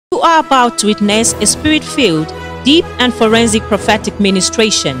You are about to witness a spirit-filled, deep and forensic prophetic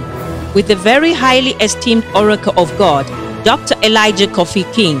ministration with the very highly esteemed oracle of God, Dr. Elijah Kofi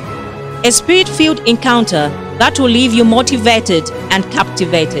King. A spirit-filled encounter that will leave you motivated and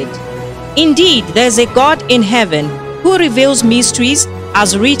captivated. Indeed, there's a God in heaven who reveals mysteries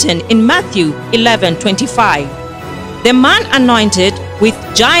as written in Matthew 11:25. The man anointed with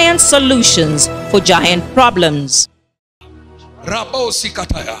giant solutions for giant problems.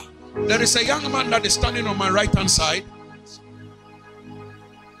 There is a young man that is standing on my right hand side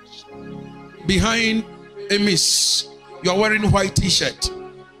behind a miss. You are wearing a white t-shirt.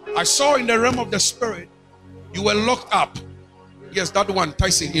 I saw in the realm of the spirit you were locked up. Yes, that one,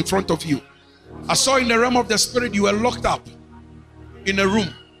 Tyson, in front of you. I saw in the realm of the spirit you were locked up in a room.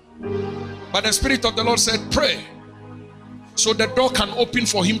 But the Spirit of the Lord said, pray so the door can open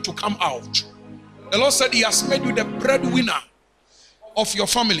for him to come out. The Lord said he has made you the breadwinner of your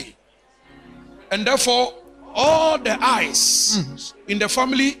family. And therefore, all the eyes in the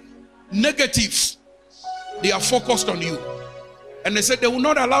family, negative, they are focused on you. And they said they will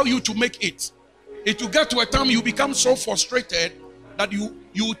not allow you to make it. It will get to a time you become so frustrated that you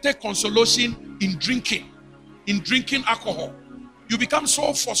will take consolation in drinking alcohol. You become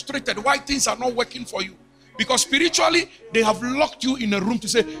so frustrated why things are not working for you. Because spiritually, they have locked you in a room to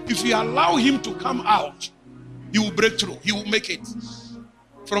say, if you allow him to come out, he will break through. He will make it.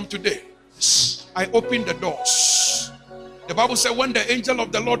 From today, I open the doors. The Bible said when the angel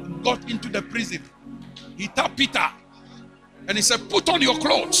of the Lord got into the prison, he tapped Peter and he said, put on your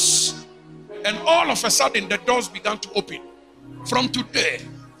clothes. And all of a sudden, the doors began to open. From today,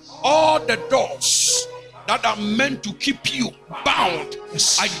 all the doors that are meant to keep you bound,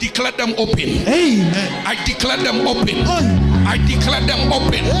 I declare them open. Amen. I declare them open. I declare them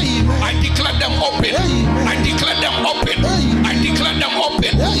open. I declare them open. I declare them open. I declare them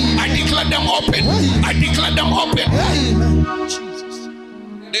open. I declare them open. I declare them open. Jesus.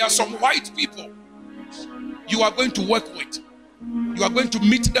 There are some white people you are going to work with. You are going to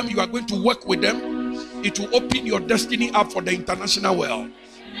meet them. You are going to work with them. It will open your destiny up for the international world.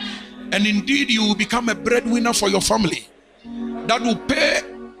 And indeed, you will become a breadwinner for your family that will pay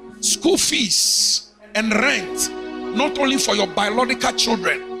school fees and rent, not only for your biological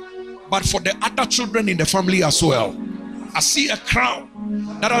children, but for the other children in the family as well. I see a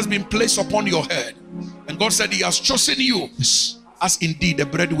crown that has been placed upon your head. And God said he has chosen you as indeed the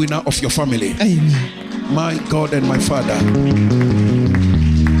breadwinner of your family. Amen. My God and my Father.